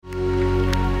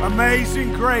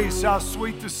Amazing grace, how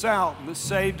sweet the sound that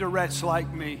saved a wretch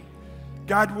like me.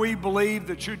 God, we believe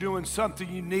that you're doing something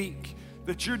unique,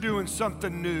 that you're doing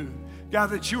something new. God,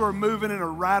 that you are moving in a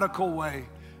radical way.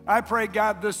 I pray,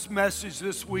 God, this message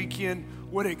this weekend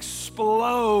would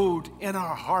explode in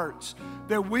our hearts,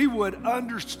 that we would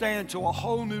understand to a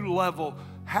whole new level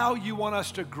how you want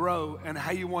us to grow and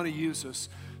how you want to use us.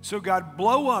 So, God,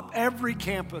 blow up every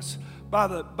campus by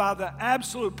the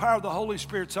absolute power of the Holy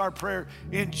Spirit's our prayer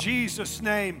in Jesus'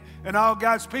 name. And all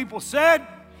God's people said,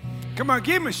 come on,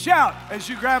 give him a shout as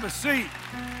you grab a seat.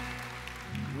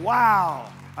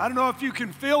 Wow. I don't know if you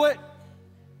can feel it,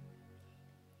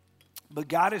 but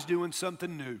God is doing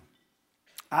something new.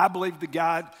 I believe that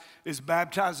God is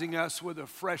baptizing us with a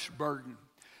fresh burden.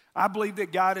 I believe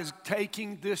that God is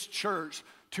taking this church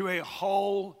to a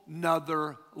whole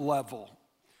nother level.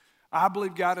 I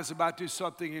believe God is about to do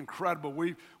something incredible.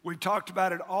 We've talked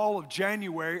about it all of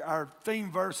January, our theme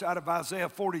verse out of Isaiah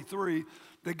 43,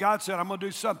 that God said, I'm going to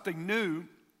do something new.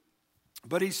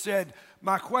 But he said,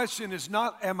 my question is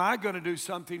not, am I going to do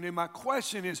something new? My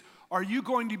question is, are you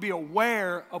going to be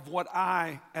aware of what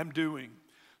I am doing?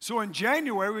 So in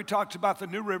January, we talked about the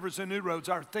new rivers and new roads,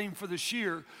 our theme for this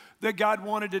year, that God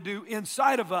wanted to do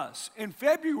inside of us. In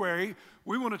February,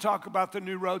 we want to talk about the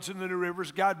new roads and the new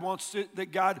rivers God wants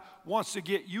to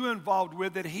get you involved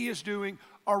with, that he is doing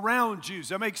around you. Does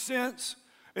that make sense?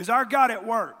 Is our God at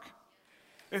work?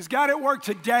 Is God at work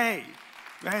today?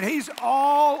 Man, he's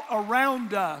all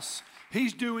around us.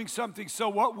 He's doing something. So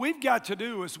what we've got to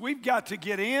do is we've got to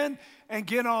get in and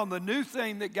get on the new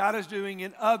thing that God is doing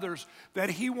in others, that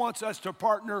he wants us to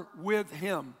partner with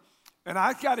him. And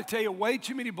I've got to tell you, way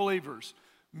too many believers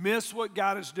miss what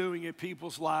God is doing in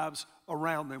people's lives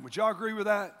around them. Would y'all agree with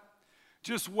that?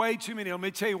 Just way too many. Let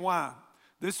me tell you why.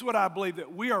 This is what I believe,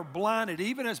 that we are blinded,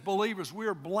 even as believers, we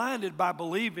are blinded by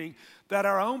believing that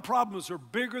our own problems are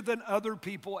bigger than other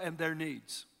people and their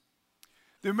needs.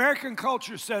 The American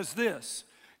culture says this: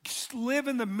 live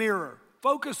in the mirror,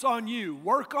 focus on you,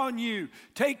 work on you,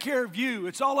 take care of you.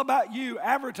 It's all about you.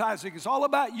 Advertising is all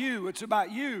about you. It's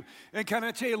about you. And can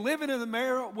I tell you, living in the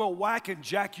mirror will whack and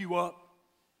jack you up.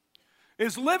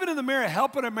 Is living in the mirror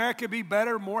helping America be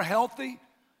better, more healthy?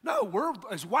 No, we're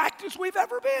as whacked as we've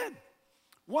ever been.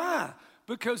 Why?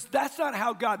 Because that's not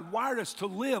how God wired us to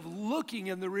live, looking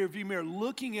in the rearview mirror,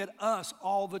 looking at us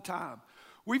all the time.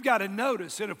 We've got to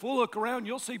notice, and if we'll look around,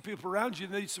 you'll see people around you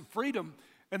that need some freedom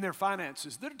in their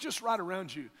finances. They're just right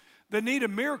around you. They need a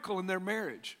miracle in their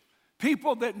marriage.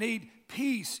 People that need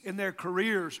peace in their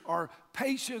careers, or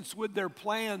patience with their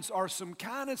plans, or some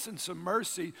kindness and some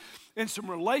mercy in some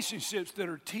relationships that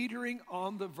are teetering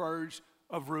on the verge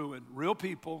of ruin. Real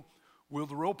people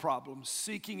with real problems,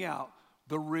 seeking out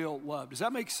the real love. Does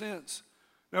that make sense?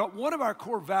 Now, one of our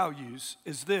core values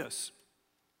is this: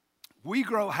 we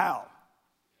grow how?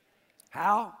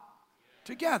 How?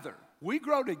 Together. We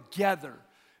grow together.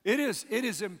 It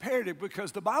is imperative,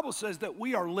 because the Bible says that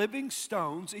we are living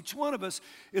stones. Each one of us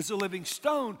is a living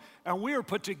stone, and we are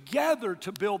put together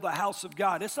to build the house of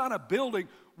God. It's not a building.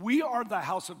 We are the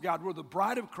house of God. We're the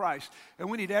bride of Christ, and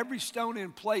we need every stone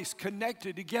in place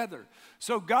connected together.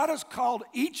 So God has called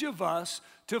each of us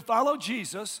to follow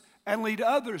Jesus and lead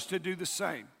others to do the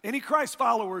same. Any Christ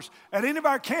followers at any of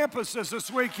our campuses this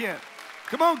weekend?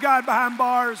 Come on, God behind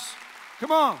bars.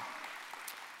 Come on.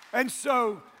 And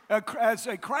so, as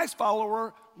a Christ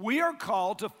follower, we are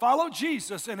called to follow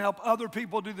Jesus and help other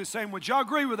people do the same. Would y'all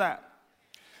agree with that?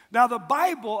 Now, the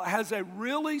Bible has a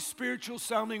really spiritual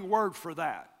sounding word for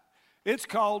that. It's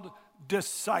called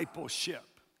discipleship.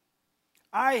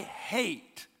 I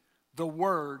hate the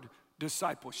word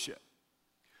discipleship,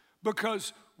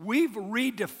 because we've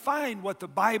redefined what the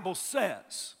Bible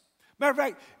says. Matter of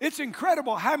fact, it's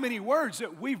incredible how many words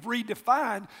that we've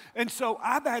redefined, and so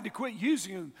I've had to quit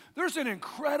using them. There's an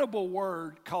incredible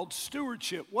word called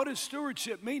stewardship. What does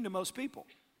stewardship mean to most people?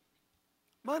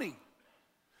 Money.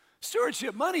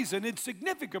 Stewardship, money is an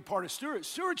insignificant part of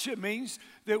stewardship. Means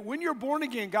that when you're born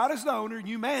again, God is the owner, and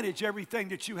you manage everything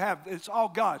that you have. It's all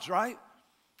God's, right?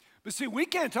 But see, we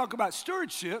can't talk about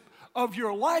stewardship of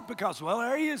your life because, well,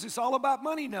 there he is, it's all about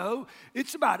money. No,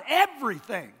 it's about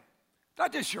everything.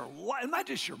 Not just your life, not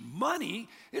just your money,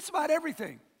 it's about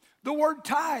everything. The word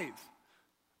tithe.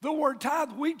 The word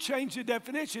tithe, we changed the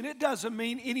definition. It doesn't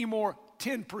mean anymore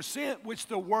 10%, which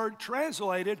the word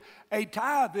translated, a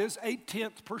tithe is a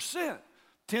 10%.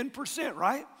 10%,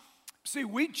 right? See,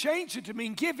 we changed it to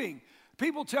mean giving.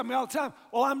 People tell me all the time,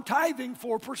 well, I'm tithing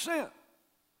 4%.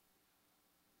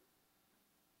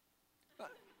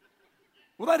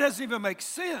 Well, that doesn't even make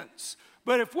sense.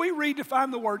 But if we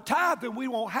redefine the word tithe, then we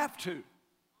won't have to.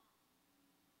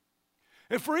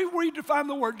 If we redefine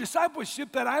the word discipleship,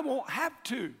 then I won't have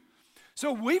to.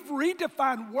 So we've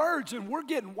redefined words and we're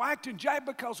getting whacked and jabbed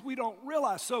because we don't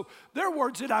realize. So there are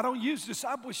words that I don't use.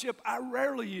 Discipleship, I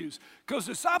rarely use. Because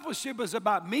discipleship is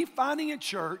about me finding a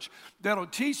church that'll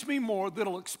teach me more,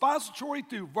 that'll expository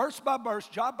through verse by verse,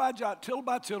 jot by jot, tittle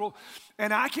by tittle,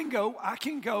 and I can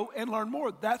go and learn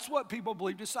more. That's what people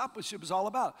believe discipleship is all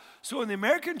about. So in the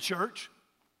American church,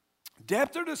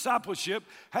 depth of discipleship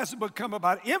has to become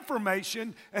about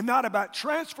information and not about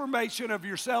transformation of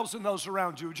yourselves and those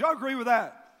around you. Would y'all agree with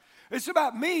that? It's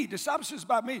about me. Discipleship is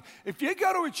about me. If you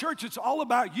go to a church that's all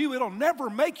about you, it'll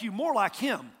never make you more like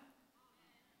him.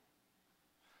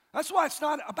 That's why it's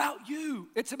not about you.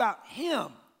 It's about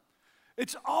him.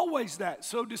 It's always that.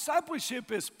 So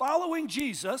discipleship is following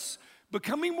Jesus,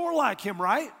 becoming more like him,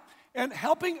 right? And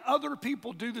helping other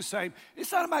people do the same.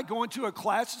 It's not about going to a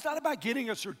class. It's not about getting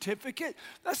a certificate.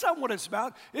 That's not what it's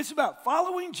about. It's about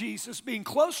following Jesus, being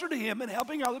closer to him, and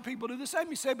helping other people do the same.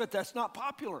 You say, but that's not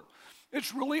popular.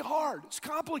 It's really hard. It's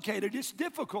complicated. It's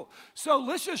difficult. So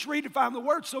let's just redefine the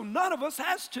word so none of us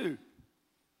has to.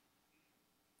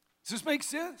 Does this make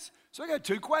sense? So I got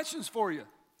 2 questions for you.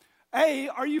 A,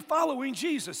 are you following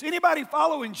Jesus? Anybody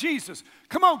following Jesus?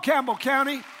 Come on, Campbell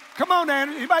County. Come on,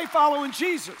 Andrew. Anybody following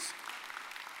Jesus?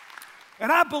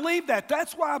 And I believe that.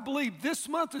 That's why I believe this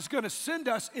month is going to send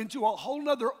us into a whole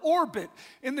nother orbit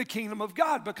in the kingdom of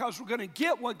God, because we're going to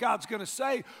get what God's going to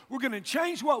say. We're going to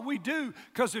change what we do,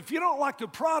 because if you don't like the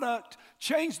product,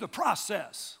 change the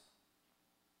process.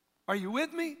 Are you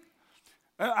with me?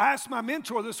 I asked my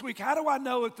mentor this week, how do I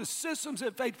know if the systems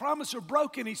at Faith Promise are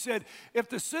broken? He said, if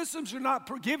the systems are not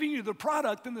giving you the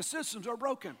product, then the systems are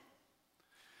broken.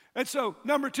 And so,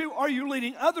 number 2, are you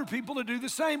leading other people to do the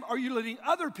same? Are you leading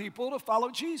other people to follow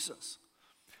Jesus?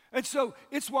 And so,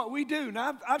 it's what we do.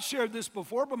 Now, I've shared this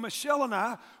before, but Michelle and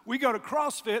I, we go to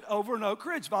CrossFit over in Oak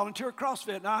Ridge, volunteer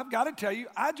CrossFit. Now, I've got to tell you,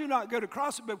 I do not go to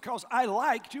CrossFit because I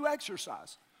like to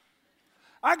exercise.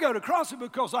 I go to CrossFit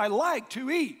because I like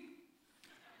to eat.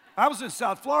 I was in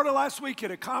South Florida last week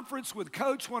at a conference with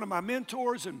Coach, one of my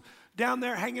mentors, and down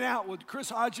there hanging out with Chris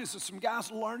Hodges and some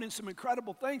guys learning some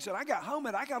incredible things. And I got home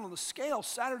and I got on the scale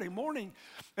Saturday morning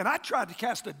and I tried to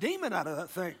cast a demon out of that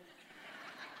thing.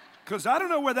 Because I don't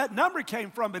know where that number came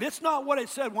from, but it's not what it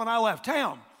said when I left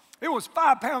town. It was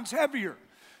 5 pounds heavier.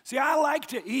 See, I like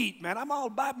to eat, man. I'm all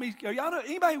about me. Y'all know,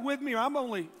 anybody with me, or I'm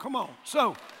only, come on.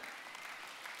 So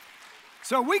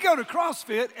we go to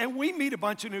CrossFit and we meet a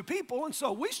bunch of new people. And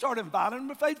so we start inviting them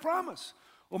to Faith Promise.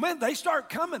 Well, man, they start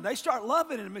coming. They start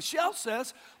loving it. And Michelle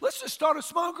says, let's just start a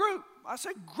small group. I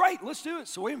said, great, let's do it.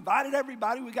 So we invited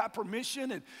everybody. We got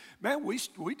permission. And, man,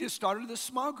 we just started this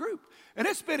small group. And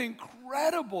it's been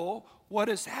incredible what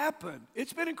has happened.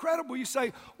 It's been incredible. You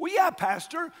say, well, yeah,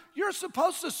 Pastor, you're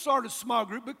supposed to start a small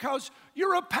group because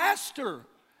you're a pastor.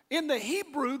 In the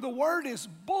Hebrew, the word is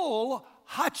bul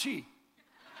hachi.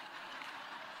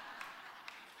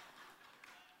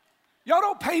 Y'all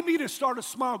don't pay me to start a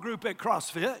small group at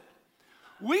CrossFit.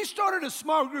 We started a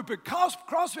small group at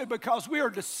CrossFit because we are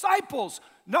disciples,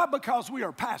 not because we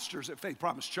are pastors at Faith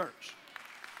Promise Church.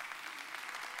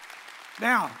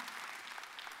 Now,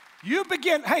 you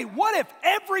begin, hey, what if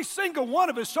every single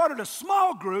one of us started a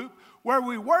small group where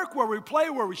we work, where we play,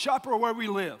 where we shop, or where we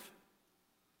live?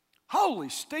 Holy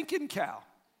stinking cow.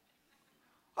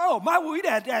 Oh, we'd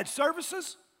have to add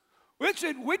services.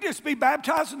 We'd just be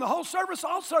baptized in the whole service,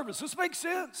 all service. This makes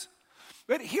sense.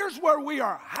 But here's where we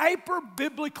are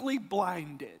hyper-biblically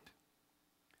blinded.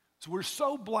 So we're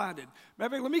so blinded. Matter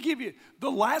of fact, let me give you the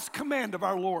last command of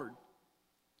our Lord.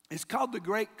 It's called the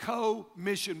Great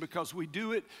Commission because we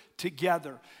do it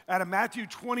together. Out of Matthew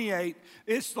 28,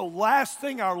 it's the last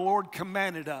thing our Lord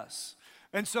commanded us.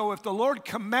 And so if the Lord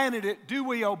commanded it, do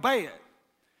we obey it?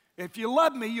 If you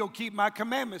love me, you'll keep my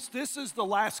commandments. This is the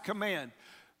last command.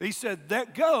 He said,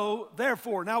 that go,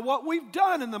 therefore. Now, what we've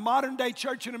done in the modern day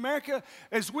church in America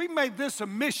is we made this a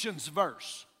missions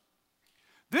verse.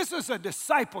 This is a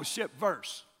discipleship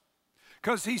verse.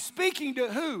 Because he's speaking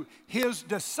to who? His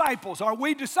disciples. Are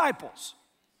we disciples?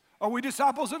 Are we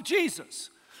disciples of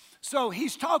Jesus? So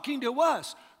he's talking to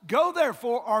us. Go,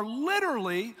 therefore, are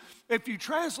literally, if you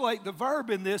translate the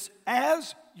verb in this,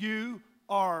 as you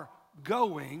are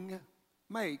going,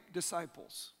 make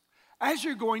disciples. As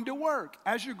you're going to work,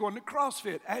 as you're going to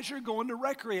CrossFit, as you're going to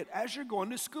recreate, as you're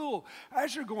going to school,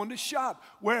 as you're going to shop,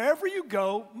 wherever you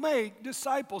go, make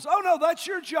disciples. Oh, no, that's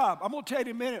your job. I'm going to tell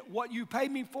you in a minute what you pay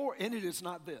me for, and it is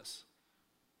not this.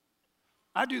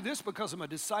 I do this because I'm a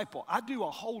disciple. I do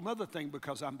a whole other thing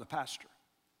because I'm the pastor.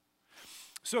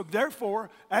 So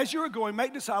therefore, as you are going,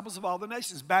 make disciples of all the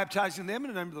nations, baptizing them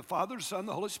in the name of the Father, the Son, and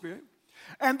the Holy Spirit,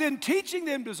 And then teaching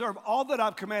them to observe all that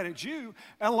I've commanded you,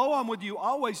 and lo, I'm with you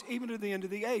always, even to the end of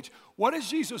the age. What is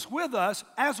Jesus with us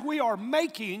as we are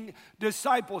making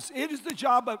disciples? It is the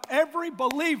job of every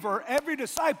believer, every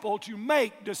disciple, to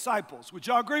make disciples. Would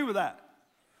y'all agree with that?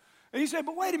 And you say,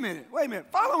 but wait a minute.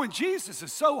 Following Jesus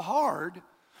is so hard.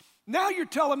 Now you're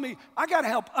telling me I got to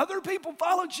help other people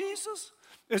follow Jesus?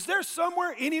 Is there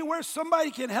somewhere, anywhere, somebody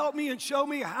can help me and show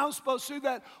me how I'm supposed to do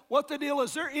that? What the deal?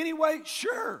 Is there any way?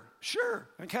 Sure.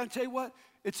 And can I tell you what?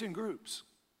 It's in groups.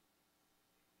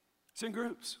 It's in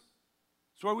groups.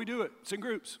 That's where we do it. It's in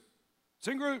groups.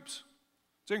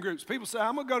 People say,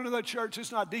 I'm going to go to that church.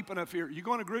 It's not deep enough here. You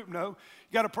go in a group? No.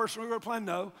 You got a personal group plan?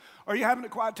 No. Are you having a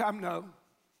quiet time? No.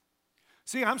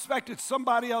 See, I'm expecting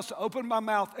somebody else to open my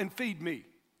mouth and feed me.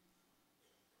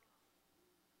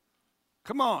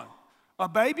 Come on. A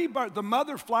baby bird, the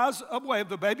mother flies away of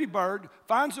the baby bird,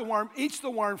 finds the worm, eats the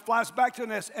worm, flies back to the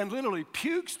nest, and literally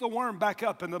pukes the worm back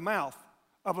up in the mouth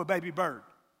of a baby bird.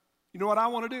 You know what I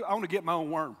want to do? I want to get my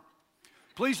own worm.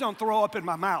 Please don't throw up in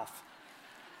my mouth.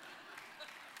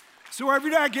 So every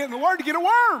day I get in the Word to get a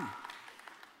worm.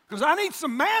 Because I need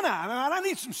some manna, and I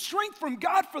need some strength from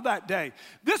God for that day.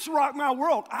 This rocked my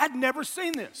world. I'd never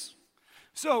seen this.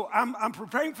 So I'm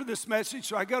preparing for this message,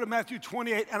 so I go to Matthew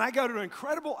 28, and I go to an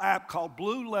incredible app called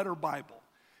Blue Letter Bible.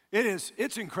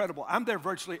 It's incredible. I'm there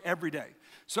virtually every day.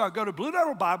 So I go to Blue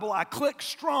Letter Bible, I click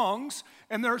Strong's,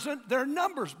 and there are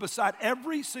numbers beside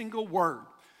every single word.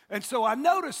 And so I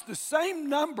noticed the same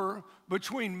number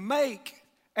between make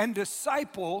and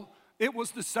disciple, it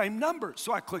was the same number.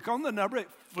 So I click on the number, it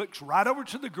flicks right over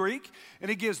to the Greek, and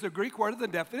it gives the Greek word of the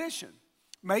definition.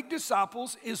 Make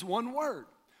disciples is one word.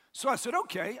 So I said,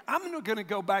 okay, I'm going to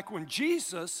go back when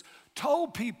Jesus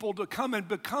told people to come and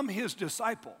become his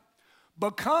disciple.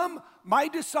 Become my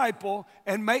disciple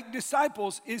and make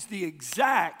disciples is the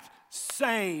exact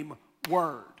same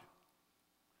word.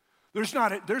 It's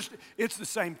the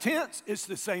same tense, it's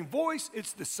the same voice,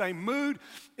 it's the same mood.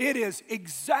 It is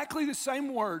exactly the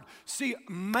same word. See,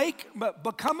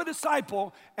 become a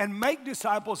disciple and make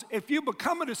disciples. If you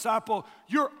become a disciple,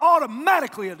 you're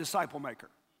automatically a disciple maker.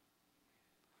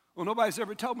 Well, nobody's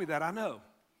ever told me that. I know.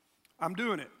 I'm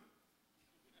doing it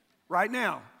right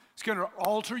now. It's going to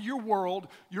alter your world.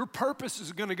 Your purpose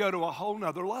is going to go to a whole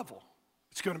nother level.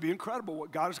 It's going to be incredible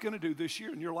what God is going to do this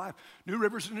year in your life. New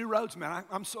rivers and new roads, man.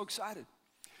 I'm so excited.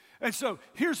 And so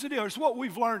here's the deal. Here's what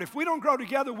we've learned. If we don't grow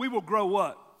together, we will grow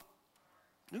what?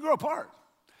 We grow apart.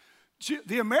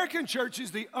 The American church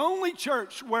is the only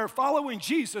church where following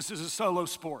Jesus is a solo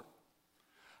sport.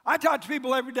 I talk to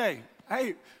people every day.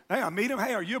 Hey, I meet them.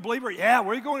 Hey, are you a believer? Yeah,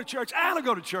 where are you going to church? I don't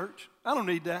go to church. I don't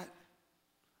need that.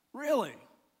 Really?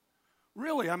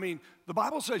 I mean, the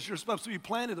Bible says you're supposed to be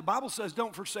planted. The Bible says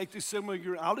don't forsake the assembly.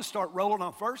 I'll just start rolling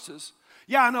off verses.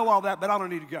 Yeah, I know all that, but I don't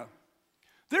need to go.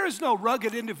 There is no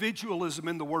rugged individualism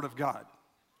in the Word of God.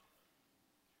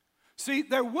 See,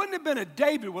 there wouldn't have been a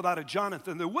David without a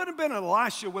Jonathan. There wouldn't have been an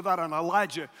Elisha without an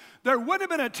Elijah. There wouldn't have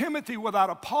been a Timothy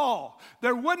without a Paul.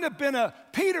 There wouldn't have been a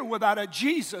Peter without a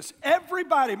Jesus.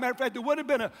 Everybody, matter of fact, there wouldn't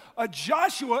have been a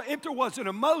Joshua if there wasn't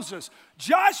a Moses.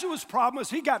 Joshua's problem is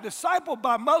he got discipled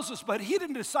by Moses, but he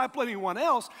didn't disciple anyone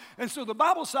else. And so the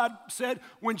Bible said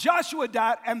when Joshua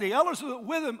died and the elders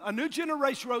with him, a new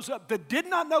generation rose up that did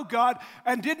not know God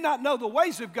and did not know the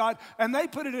ways of God, and they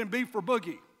put it in B for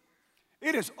boogie.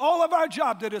 It is all of our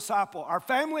job to disciple our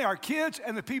family, our kids,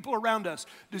 and the people around us.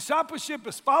 Discipleship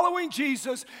is following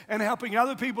Jesus and helping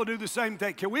other people do the same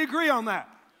thing. Can we agree on that?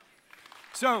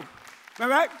 So, all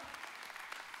right?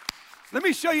 Let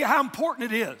me show you how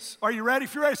important it is. Are you ready?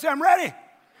 If you're ready, say, I'm ready.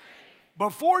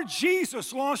 Before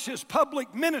Jesus launched his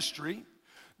public ministry,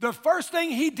 the first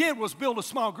thing he did was build a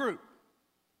small group.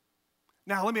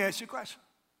 Now, let me ask you a question.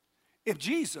 If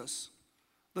Jesus,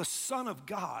 the Son of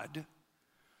God,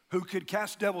 who could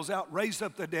cast devils out, raise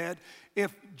up the dead,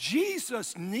 if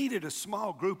Jesus needed a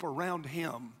small group around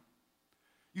him,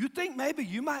 you think maybe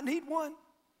you might need one?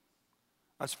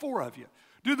 That's 4 of you.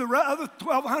 Do the other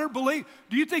 1,200 believe?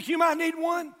 Do you think you might need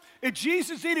one? If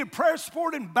Jesus needed prayer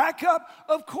support and backup,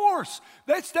 of course.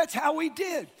 That's how he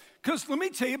did. Because let me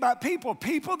tell you about people.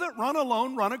 People that run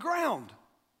alone run aground.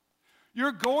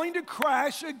 You're going to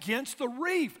crash against the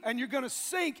reef and you're going to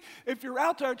sink if you're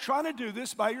out there trying to do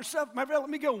this by yourself. Matter of fact, let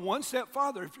me go one step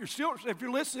farther. If you're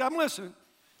listening, I'm listening.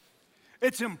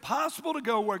 It's impossible to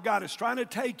go where God is trying to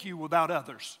take you without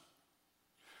others.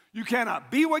 You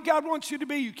cannot be what God wants you to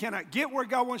be. You cannot get where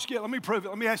God wants you to get. Let me prove it.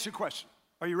 Let me ask you a question.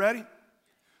 Are you ready?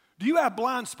 Do you have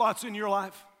blind spots in your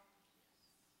life?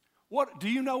 Do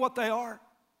you know what they are?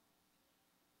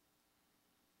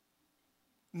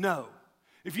 No.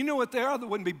 If you knew what they are, there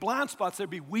wouldn't be blind spots, there'd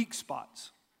be weak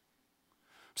spots.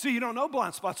 See, you don't know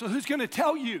blind spots, so who's going to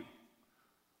tell you?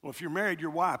 Well, if you're married,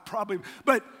 your wife probably,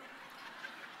 but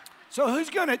so who's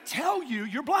going to tell you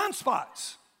your blind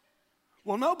spots?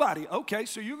 Well, nobody. Okay,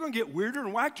 so you're going to get weirder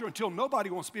and wackier until nobody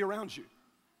wants to be around you.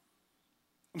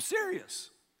 I'm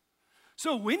serious.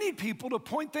 So we need people to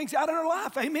point things out in our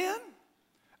life, amen?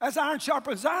 As iron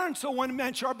sharpens iron, so one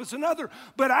man sharpens another.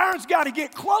 But iron's got to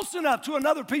get close enough to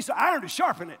another piece of iron to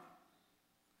sharpen it.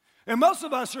 And most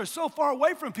of us are so far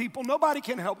away from people, nobody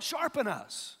can help sharpen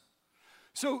us.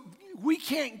 So we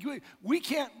can't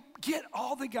get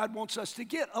all that God wants us to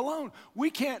get alone.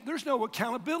 There's no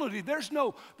accountability. There's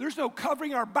no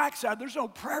covering our backside. There's no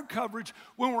prayer coverage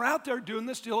when we're out there doing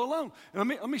this deal alone. And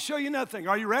let me show you another thing.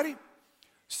 Are you ready?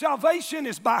 Salvation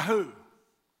is by who?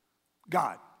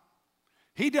 God.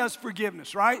 He does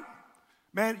forgiveness, right?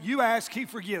 Man, you ask, he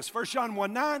forgives. 1 John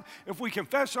 1:9, if we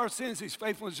confess our sins, he's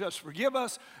faithful and just to forgive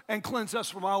us and cleanse us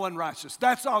from all unrighteousness.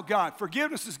 That's all God.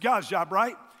 Forgiveness is God's job,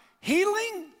 right?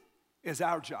 Healing is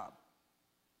our job.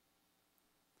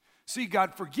 See,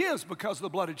 God forgives because of the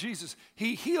blood of Jesus.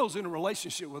 He heals in a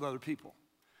relationship with other people.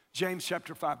 James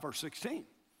chapter 5, verse 16.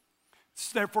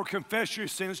 Therefore, confess your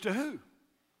sins to who?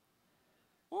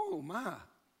 Oh, my.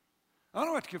 I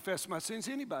don't have to confess my sins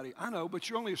to anybody. I know, but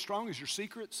you're only as strong as your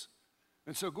secrets.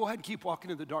 And so go ahead and keep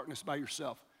walking in the darkness by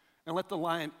yourself and let the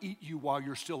lion eat you while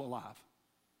you're still alive.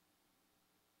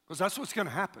 Because that's what's going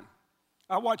to happen.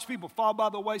 I watch people fall by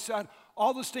the wayside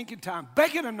all the stinking time,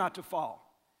 begging them not to fall.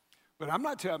 But I'm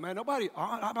not telling, man, nobody.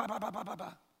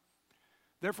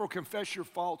 Therefore, confess your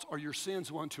faults or your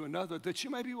sins one to another, that you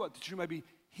may be what? That you may be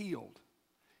healed.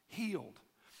 Healed.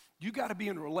 You got to be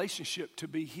in a relationship to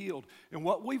be healed. And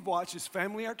what we've watched is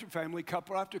family after family,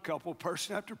 couple after couple,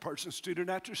 person after person, student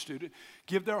after student,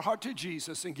 give their heart to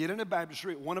Jesus and get into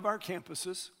baptistry at one of our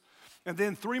campuses. And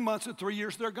then 3 months or 3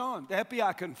 years, they're gone. The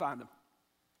FBI couldn't find them.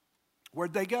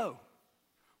 Where'd they go?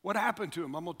 What happened to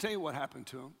them? I'm going to tell you what happened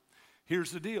to them.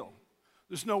 Here's the deal.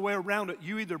 There's no way around it.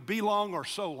 You either belong or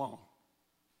so long.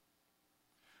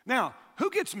 Now,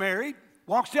 who gets married?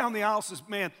 Walks down the aisle, says,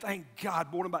 man, thank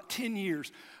God, boy, in about 10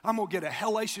 years, I'm going to get a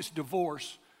hellacious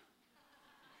divorce.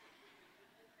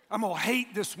 I'm going to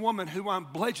hate this woman who I'm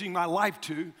pledging my life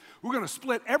to. We're going to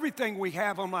split everything we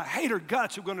have. I'm going to hate her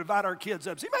guts. We're going to divide our kids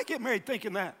up. So you might get married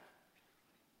thinking that.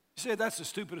 You say, that's the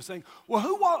stupidest thing. Well,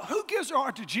 who gives their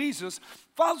heart to Jesus,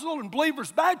 follows the Lord in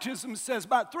believer's baptism, and says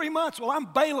about 3 months, well, I'm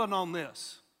bailing on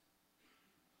this.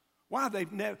 Why?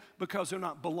 Because they're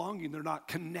not belonging. They're not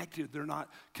connected. They're not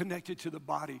connected to the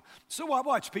body. So I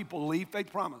watch people leave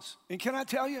Faith Promise. And can I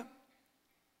tell you,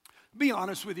 be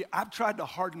honest with you, I've tried to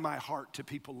harden my heart to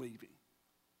people leaving.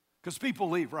 Because people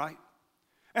leave, right?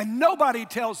 And nobody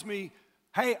tells me,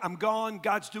 hey, I'm gone,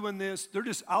 God's doing this.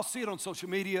 I'll see it on social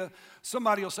media.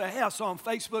 Somebody will say, hey, I saw on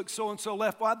Facebook, so-and-so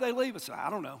left. Why'd they leave? I say, I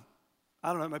don't know.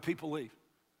 My people leave.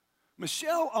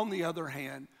 Michelle, on the other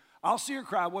hand, I'll see her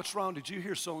cry, what's wrong? Did you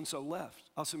hear so-and-so left?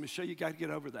 I'll say, Michelle, you got to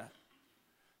get over that.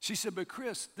 She said, but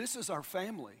Chris, this is our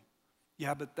family.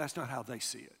 Yeah, but that's not how they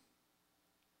see it.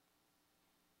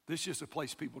 This is just a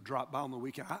place people drop by on the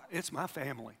weekend. It's my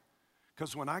family.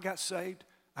 Because when I got saved,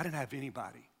 I didn't have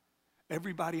anybody.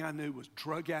 Everybody I knew was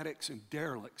drug addicts and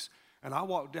derelicts. And I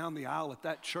walked down the aisle at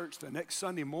that church the next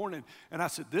Sunday morning, and I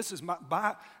said,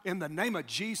 in the name of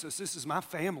Jesus, this is my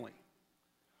family.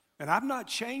 And I've not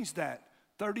changed that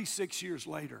 36 years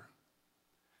later.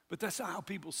 But that's not how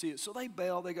people see it. So they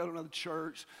bail, they go to another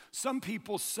church. Some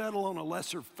people settle on a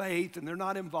lesser faith and they're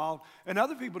not involved. And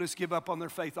other people just give up on their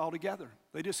faith altogether.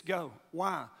 They just go.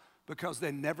 Why? Because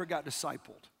they never got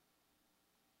discipled.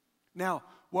 Now,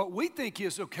 what we think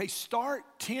is, okay, start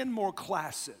 10 more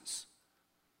classes.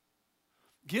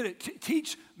 Get it.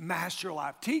 Teach Master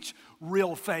Life. Teach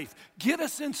Real Faith. Get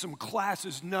us in some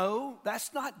classes. No,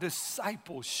 that's not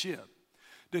discipleship.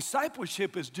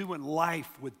 Discipleship is doing life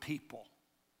with people.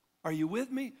 Are you with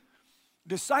me?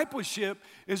 Discipleship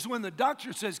is when the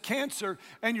doctor says cancer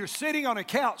and you're sitting on a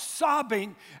couch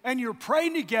sobbing and you're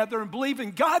praying together and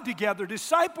believing God together.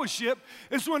 Discipleship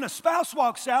is when a spouse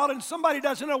walks out and somebody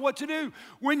doesn't know what to do.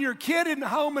 When your kid isn't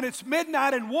home and it's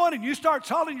midnight and 1 and you start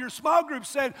telling your small group,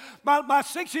 saying, my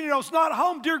 16-year-old's not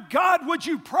home. Dear God, would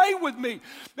you pray with me?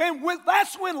 And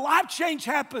that's when life change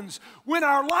happens. When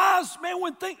our lives, man,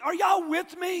 are y'all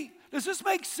with me? Does this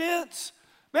make sense?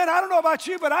 Man, I don't know about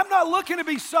you, but I'm not looking to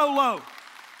be solo.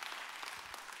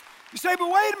 You say,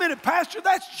 but wait a minute, Pastor,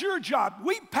 that's your job.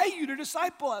 We pay you to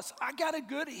disciple us. I got a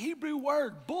good Hebrew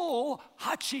word, bull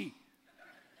hachi.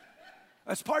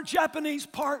 That's part Japanese,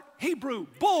 part Hebrew,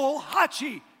 bull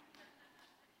hachi.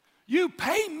 You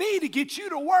pay me to get you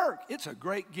to work. It's a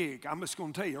great gig. I'm just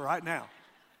going to tell you right now.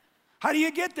 How do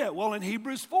you get that? Well, in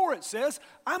Hebrews 4, it says,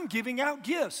 I'm giving out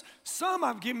gifts. Some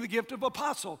I'm giving the gift of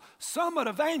apostle, some an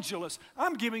evangelist.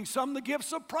 I'm giving some the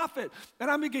gifts of prophet, and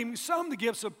I'm giving some the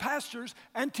gifts of pastors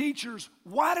and teachers.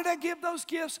 Why did I give those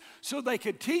gifts? So they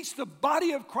could teach the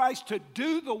body of Christ to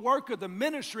do the work of the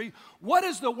ministry. What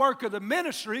is the work of the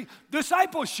ministry?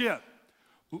 Discipleship.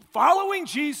 Following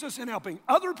Jesus and helping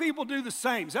other people do the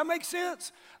same. Does that make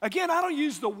sense? Again, I don't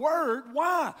use the word.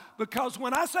 Why? Because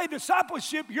when I say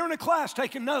discipleship, you're in a class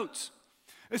taking notes.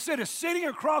 Instead of sitting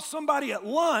across somebody at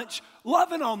lunch,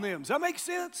 loving on them. Does that make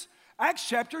sense? Acts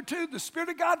chapter 2, the Spirit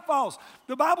of God falls.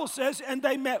 The Bible says, and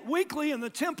they met weekly in the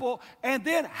temple, and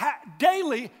then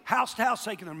daily, house to house,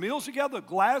 taking their meals together,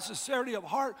 glad sincerity of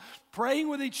heart, praying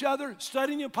with each other,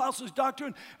 studying the apostles'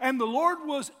 doctrine, and the Lord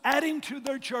was adding to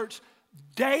their church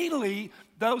daily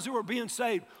those who were being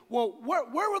saved. Well,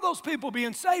 where were those people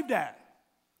being saved at?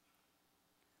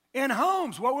 In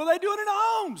homes. What were they doing in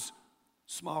homes?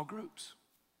 Small groups.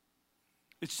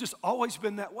 It's just always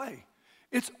been that way.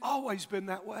 It's always been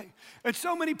that way. And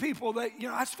so many people that,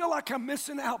 I just feel like I'm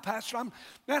missing out, Pastor.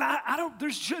 There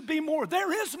should be more.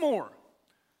 There is more.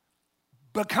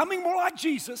 Becoming more like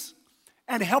Jesus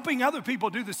and helping other people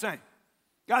do the same.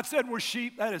 God said we're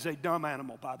sheep. That is a dumb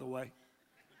animal, by the way.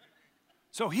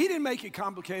 So he didn't make it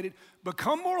complicated.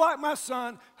 Become more like my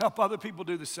son, help other people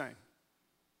do the same.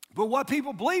 But what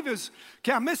people believe is,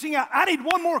 okay, I'm missing out. I need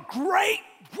one more great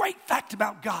fact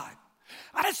about God.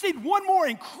 I just need one more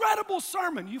incredible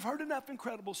sermon. You've heard enough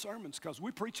incredible sermons because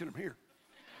we're preaching them here.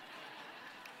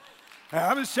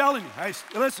 I'm just telling you, hey,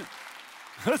 listen.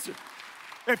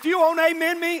 If you won't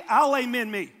amen me, I'll amen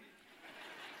me.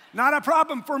 Not a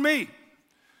problem for me.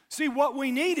 See, what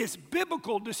we need is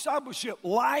biblical discipleship,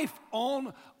 life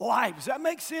on life. Does that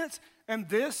make sense? And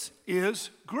this is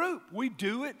group. We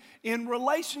do it in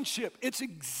relationship. It's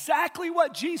exactly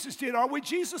what Jesus did. Are we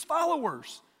Jesus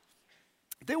followers?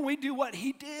 Then we do what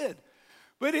he did.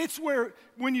 But it's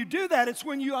when you do that, it's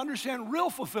when you understand real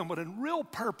fulfillment and real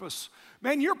purpose.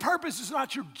 Man, your purpose is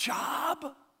not your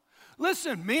job.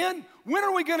 Listen, men, when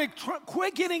are we going to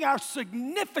quit getting our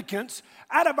significance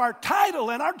out of our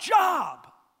title and our job?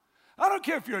 I don't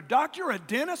care if you're a doctor or a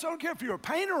dentist. I don't care if you're a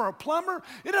painter or a plumber.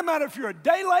 It doesn't matter if you're a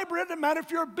day laborer. It doesn't matter if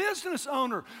you're a business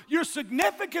owner. Your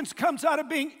significance comes out of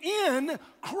being in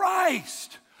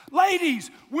Christ. Ladies,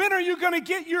 when are you going to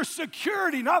get your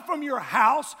security? Not from your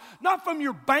house, not from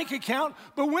your bank account,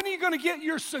 but when are you going to get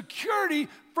your security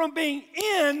from being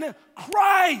in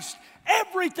Christ?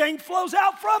 Everything flows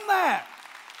out from that.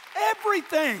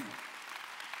 Everything.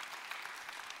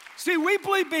 See, we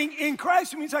believe being in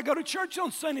Christ means I go to church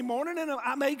on Sunday morning and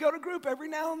I may go to group every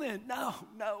now and then. No.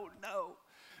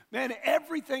 Man,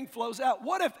 everything flows out.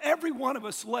 What if every one of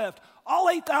us left, all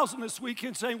 8,000 this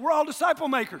weekend, saying we're all disciple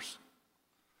makers?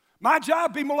 My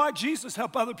job, be more like Jesus,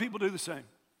 help other people do the same.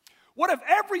 What if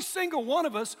every single one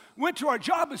of us went to our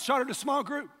job and started a small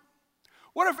group?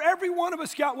 What if every one of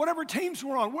us got whatever teams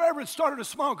we're on, wherever it started a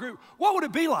small group? What would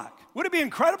it be like? Would it be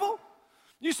incredible?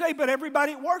 You say, but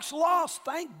everybody at work's lost.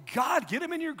 Thank God. Get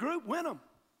them in your group, win them.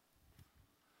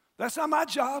 That's not my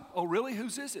job. Oh, really?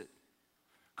 Whose is it?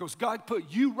 Because God put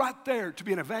you right there to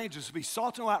be an evangelist, to be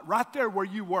salt and light right there where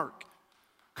you work.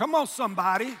 Come on,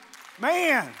 somebody.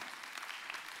 Man,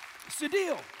 it's the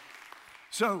deal.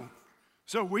 So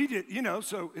we did,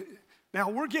 now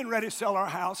we're getting ready to sell our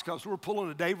house because we're pulling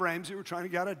a Dave Ramsey. We're trying to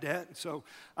get out of debt. And so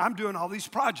I'm doing all these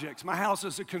projects. My house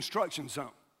is a construction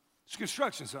zone. It's a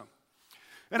construction zone.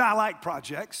 And I like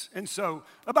projects. And so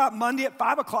about Monday at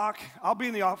 5 o'clock, I'll be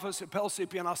in the office at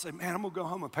Pellissippi and I'll say, man, I'm going to go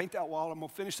home and paint that wall. I'm going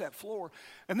to finish that floor.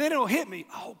 And then it'll hit me.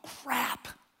 Oh, crap.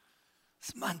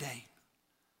 It's Monday.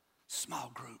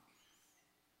 Small group.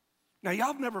 Now, y'all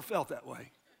have never felt that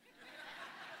way.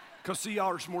 Because, see,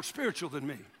 y'all are more spiritual than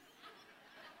me.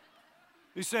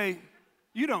 You say,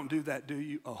 you don't do that, do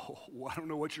you? Oh, well, I don't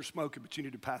know what you're smoking, but you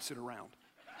need to pass it around.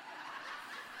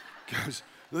 Because,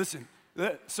 listen,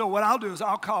 so what I'll do is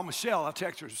I'll call Michelle. I'll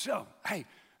text her, Michelle, hey,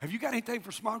 have you got anything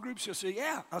for small groups? She'll say,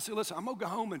 yeah. I'll say, listen, I'm going to go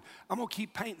home and I'm going to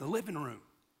keep painting the living room.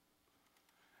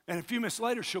 And a few minutes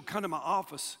later, she'll come to my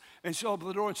office and she'll open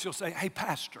the door and she'll say, hey,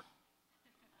 Pastor.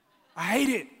 I hate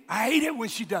it. I hate it when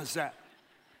she does that.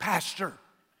 Pastor,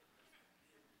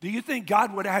 do you think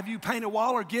God would have you paint a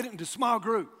wall or get it into small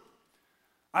group?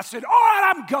 I said, all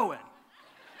right, I'm going.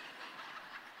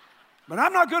 But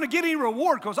I'm not going to get any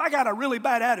reward because I got a really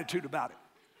bad attitude about it.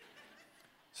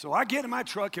 So I get in my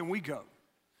truck and we go.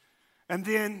 And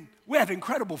then we have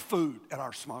incredible food at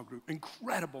our small group.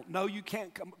 Incredible. No, you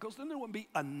can't come because then there wouldn't be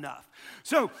enough.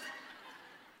 So,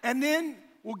 and then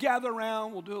we'll gather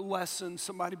around, we'll do a lesson,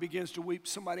 somebody begins to weep,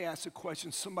 somebody asks a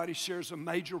question, somebody shares a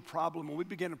major problem, and we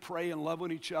begin to pray and love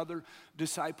on each other,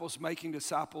 disciples making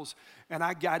disciples. And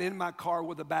I got in my car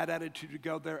with a bad attitude to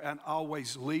go there and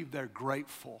always leave there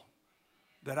grateful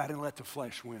that I didn't let the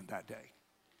flesh win that day.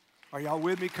 Are y'all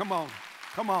with me? Come on,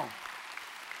 come on.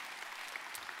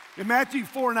 In Matthew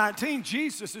 4:19,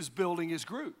 Jesus is building his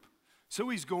group. So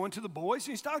he's going to the boys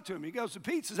and he's talking to him. He goes to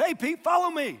Pete, says, hey, Pete, follow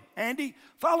me. Andy,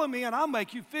 follow me and I'll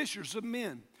make you fishers of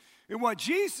men. And what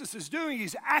Jesus is doing,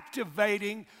 he's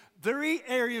activating 3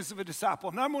 areas of a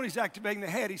disciple. Number one, he's activating the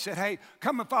head. He said, hey,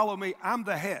 come and follow me. I'm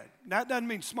the head. That doesn't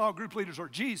mean small group leaders are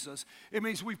Jesus. It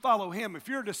means we follow him. If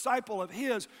you're a disciple of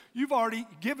his, you've already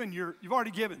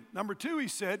given. Number 2, he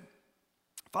said,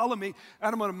 follow me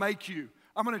and I'm going to make you.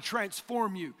 I'm going to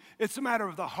transform you. It's a matter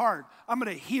of the heart. I'm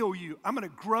going to heal you. I'm going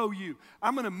to grow you.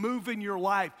 I'm going to move in your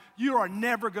life. You are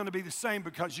never going to be the same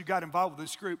because you got involved with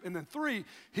this group. And then 3,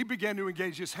 he began to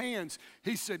engage his hands.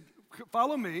 He said,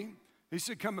 follow me. He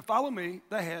said, come and follow me,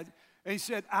 the head. And he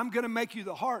said, I'm going to make you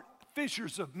the heart,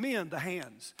 fishers of men, the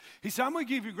hands. He said, I'm going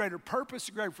to give you greater purpose,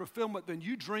 greater fulfillment than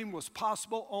you dreamed was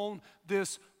possible on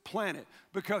this planet.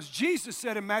 Because Jesus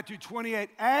said in Matthew 28,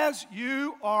 as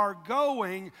you are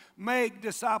going, make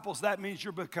disciples. That means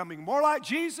you're becoming more like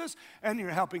Jesus and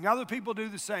you're helping other people do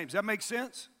the same. Does that make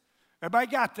sense? Everybody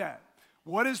got that?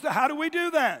 How do we do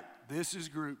that? This is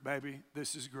group, baby.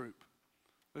 This is group.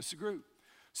 This is group.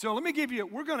 So let me give you,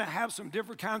 we're going to have some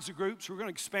different kinds of groups. We're going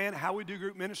to expand how we do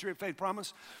group ministry at Faith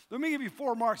Promise. Let me give you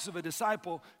 4 marks of a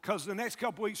disciple, because the next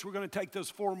couple weeks we're going to take those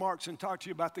 4 marks and talk to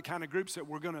you about the kind of groups that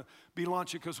we're going to be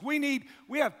launching. Because we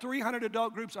have 300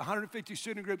 adult groups, 150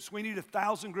 student groups. We need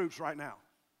 1,000 groups right now.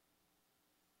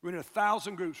 We need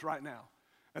 1,000 groups right now.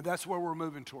 And that's where we're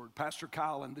moving toward, Pastor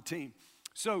Kyle and the team.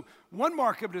 So 1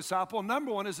 mark of a disciple,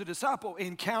 number 1 is a disciple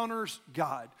encounters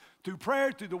God. Through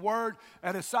prayer, through the word,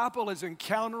 a disciple is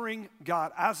encountering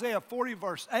God. Isaiah 40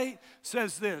 verse 8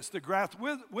 says this, the grass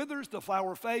withers, the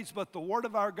flower fades, but the word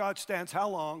of our God stands how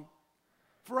long?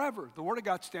 Forever. The word of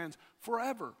God stands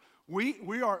forever.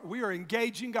 We are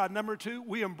engaging God. Number 2,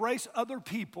 we embrace other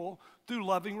people through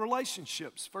loving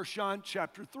relationships. 1 John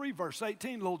chapter 3, verse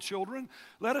 18, little children,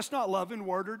 let us not love in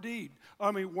word or deed.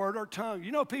 Word or tongue.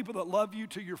 You know people that love you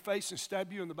to your face and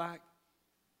stab you in the back?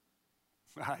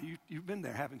 You've been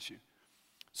there, haven't you?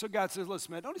 So God says,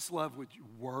 listen, man, don't just love with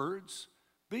words.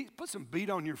 Put some beat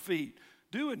on your feet.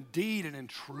 Do in deed and in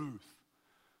truth.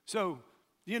 So,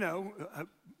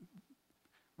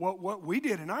 what we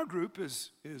did in our group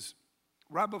is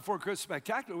right before Christmas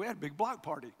Spectacular, we had a big block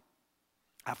party.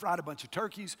 I fried a bunch of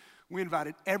turkeys. We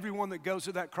invited everyone that goes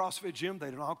to that CrossFit gym. They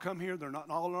didn't all come here. They're not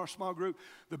all in our small group.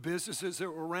 The businesses that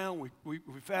were around, we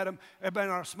fed them. Everybody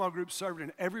in our small group served,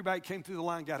 and everybody came through the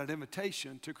line, got an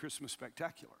invitation to Christmas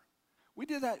Spectacular. We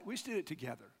did that. We just did it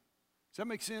together. Does that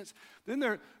make sense? Then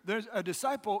there's a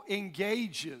disciple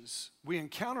engages. We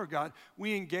encounter God.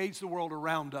 We engage the world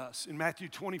around us. In Matthew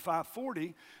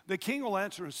 25:40, the king will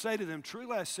answer and say to them,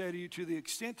 truly I say to you, to the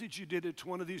extent that you did it to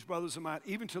one of these brothers of mine,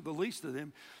 even to the least of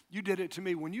them, you did it to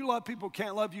me. When you love people who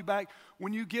can't love you back,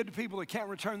 when you give to people that can't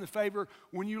return the favor,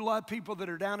 when you love people that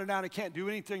are down and out and can't do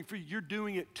anything for you, you're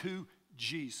doing it to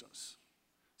Jesus.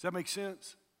 Does that make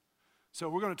sense? So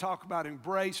we're going to talk about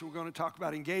embrace. We're going to talk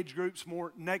about engage groups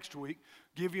more next week.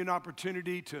 Give you an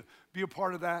opportunity to be a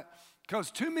part of that.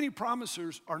 Because too many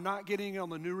promisers are not getting on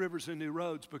the new rivers and new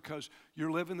roads because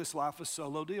you're living this life a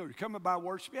solo deal. You're coming by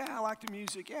worship. Yeah, I like the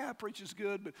music. Yeah, preach is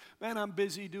good. But man, I'm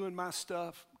busy doing my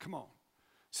stuff. Come on.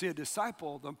 See, a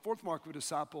disciple, the 4th mark of a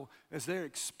disciple, is they're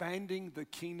expanding the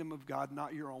kingdom of God,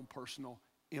 not your own personal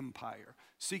empire.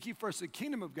 Seek ye first the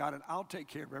kingdom of God, and I'll take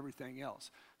care of everything else.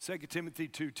 2 Timothy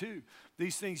 2:2.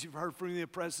 These things you've heard from me in the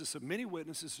presence of many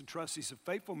witnesses and trustees of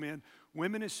faithful men,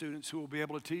 women, and students who will be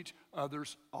able to teach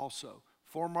others also.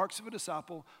 4 marks of a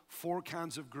disciple, 4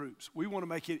 kinds of groups. We want to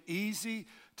make it easy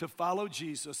to follow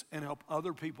Jesus and help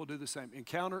other people do the same.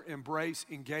 Encounter, embrace,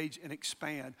 engage, and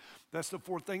expand. That's the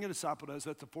 4th thing a disciple does.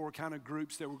 That's the 4 kind of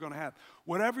groups that we're going to have.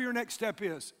 Whatever your next step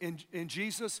is, in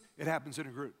Jesus, it happens in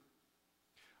a group.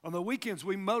 On the weekends,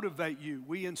 we motivate you,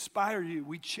 we inspire you,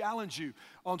 we challenge you.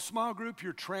 On small group,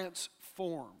 you're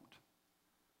transformed.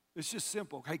 It's just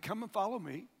simple. Hey, come and follow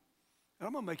me, and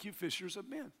I'm going to make you fishers of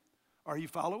men. Are you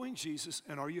following Jesus,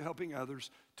 and are you helping others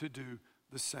to do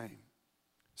the same?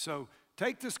 So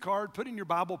take this card, put it in your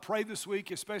Bible, pray this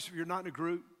week, especially if you're not in a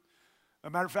group. As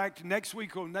a matter of fact, next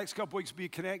week or next couple weeks be a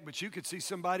Connect, but you could see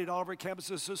somebody at all of our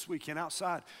campuses this weekend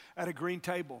outside at a green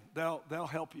table. They'll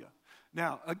help you.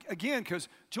 Now, again, because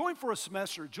join for a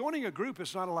semester, joining a group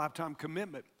is not a lifetime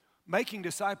commitment. Making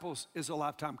disciples is a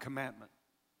lifetime commandment.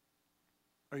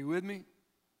 Are you with me?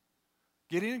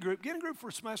 Get in a group. Get in a group for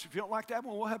a semester. If you don't like that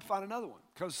one, we'll have to find another one.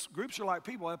 Because groups are like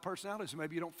people, have personalities, and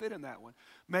maybe you don't fit in that one.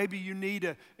 Maybe you need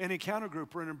an encounter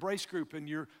group or an embrace group, and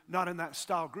you're not in that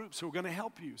style group, so we're going to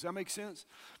help you. Does that make sense?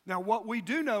 Now, what we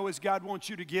do know is God wants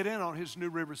you to get in on his new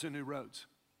rivers and new roads.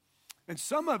 And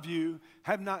some of you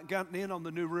have not gotten in on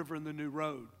the new river and the new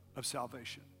road of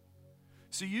salvation.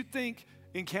 So you think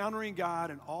encountering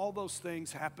God and all those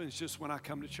things happens just when I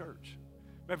come to church.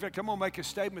 Matter of fact, I'm going to make a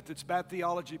statement that's bad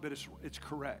theology, but it's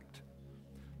correct.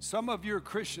 Some of you are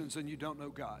Christians and you don't know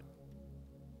God.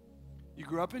 You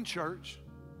grew up in church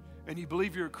and you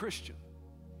believe you're a Christian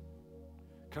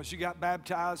because you got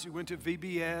baptized, you went to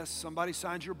VBS, somebody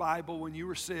signed your Bible when you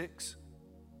were 6.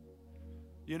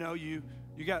 You know,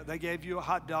 they gave you a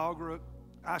hot dog or an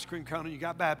ice cream cone and you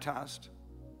got baptized.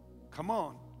 Come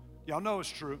on. Y'all know it's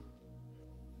true.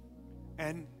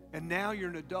 And now you're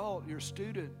an adult, you're a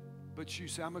student, but you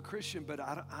say, I'm a Christian, but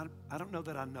I don't know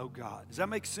that I know God. Does that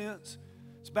make sense?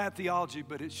 It's bad theology,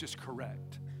 but it's just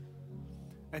correct.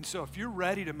 And so if you're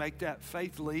ready to make that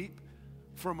faith leap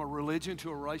from a religion to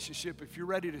a relationship, if you're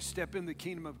ready to step in the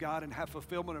kingdom of God and have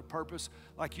fulfillment of purpose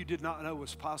like you did not know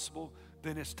was possible,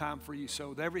 then it's time for you. So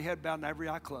with every head bowed and every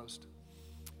eye closed,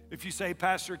 if you say,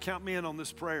 Pastor, count me in on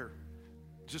this prayer.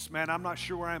 Just, man, I'm not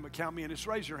sure where I am, but count me in. Just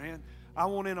raise your hand. I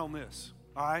want in on this.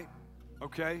 All right?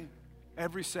 Okay?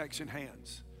 Every section,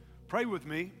 hands. Pray with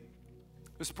me.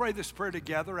 Let's pray this prayer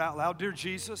together out loud. Dear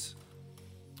Jesus,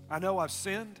 I know I've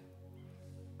sinned.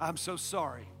 I'm so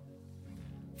sorry.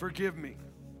 Forgive me.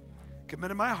 Come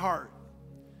into my heart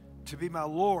to be my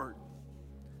Lord,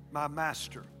 my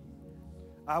Master.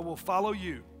 I will follow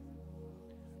you.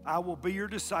 I will be your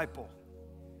disciple.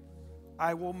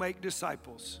 I will make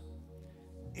disciples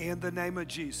in the name of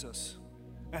Jesus.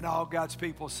 And all God's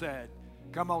people said,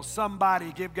 come on,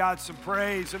 somebody give God some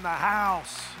praise in the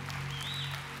house.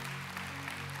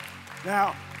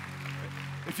 Now,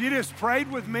 if you just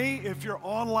prayed with me, if you're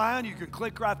online, you can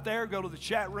click right there, go to the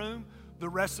chat room. The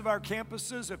rest of our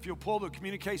campuses, if you'll pull the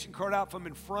communication card out from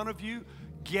in front of you,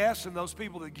 guests and those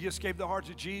people that just gave their heart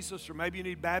to Jesus, or maybe you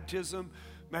need baptism,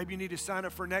 maybe you need to sign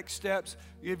up for next steps,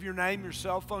 give your name, your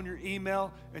cell phone, your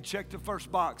email, and check the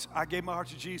first box. I gave my heart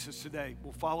to Jesus today.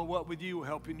 We'll follow up with you. We'll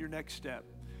help you in your next step.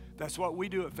 That's what we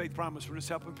do at Faith Promise. We're just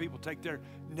helping people take their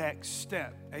next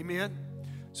step. Amen?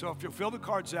 So if you'll fill the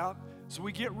cards out, so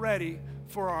we get ready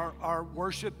for our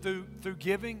worship through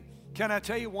giving. Can I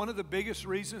tell you one of the biggest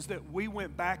reasons that we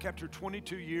went back after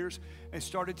 22 years and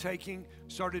started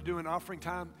doing offering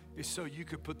time is so you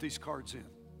could put these cards in.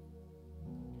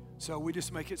 So we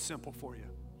just make it simple for you.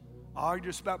 Oh, you're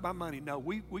just about my money. No,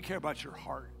 we care about your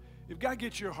heart. If God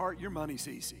gets your heart, your money's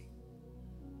easy.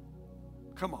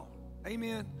 Come on.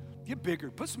 Amen. Get bigger.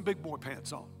 Put some big boy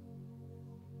pants on.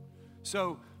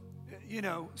 So,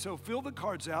 so fill the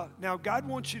cards out. Now, God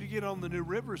wants you to get on the new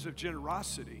rivers of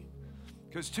generosity.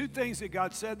 Because 2 things that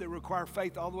God said that require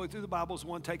faith all the way through the Bible is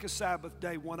 1, take a Sabbath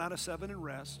day, 1 out of 7, and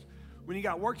rest. When you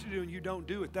got work to do and you don't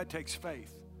do it, that takes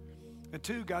faith. And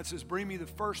 2, God says, bring me the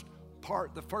first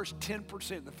part, the first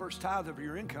 10%, the first tithe of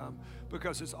your income,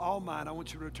 because it's all mine. I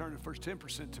want you to return the first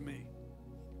 10% to me.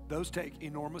 Those take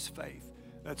enormous faith.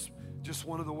 That's just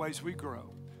one of the ways we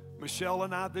grow. Michelle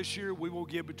and I this year, we will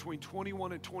give between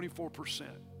 21 and 24%.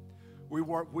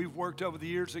 We've worked over the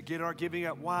years to get our giving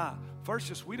up. Why?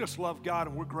 First, we just love God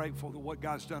and we're grateful to what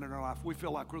God's done in our life. We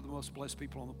feel like we're the most blessed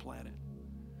people on the planet.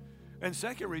 And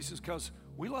second reason is because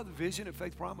we love the vision at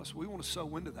Faith Promise. We want to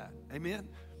sow into that. Amen?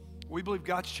 We believe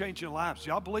God's changing lives.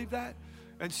 Y'all believe that?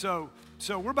 And so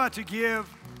we're about to give.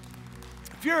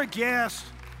 If you're a guest,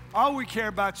 all we care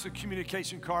about is the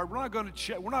communication card. We're not going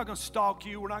to stalk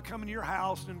you. We're not coming to your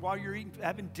house and while you're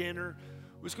having dinner.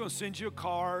 We're just going to send you a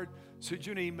card, send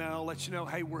you an email, let you know,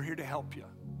 hey, we're here to help you.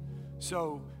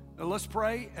 So let's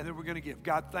pray, and then we're going to give.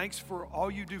 God, thanks for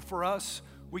all you do for us.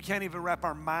 We can't even wrap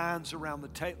our minds around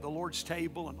the Lord's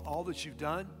table and all that you've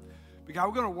done. But God,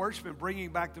 we're going to worship and bringing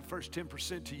back the first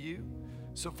 10% to you.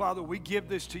 So, Father, we give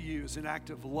this to you as an act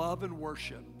of love and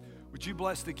worship. Would you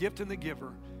bless the gift and the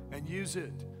giver and use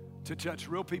it to touch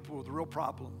real people with real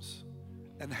problems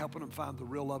and helping them find the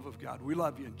real love of God. We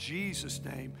love you in Jesus'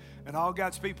 name. And all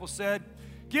God's people said,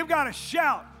 give God a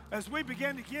shout as we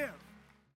begin to give.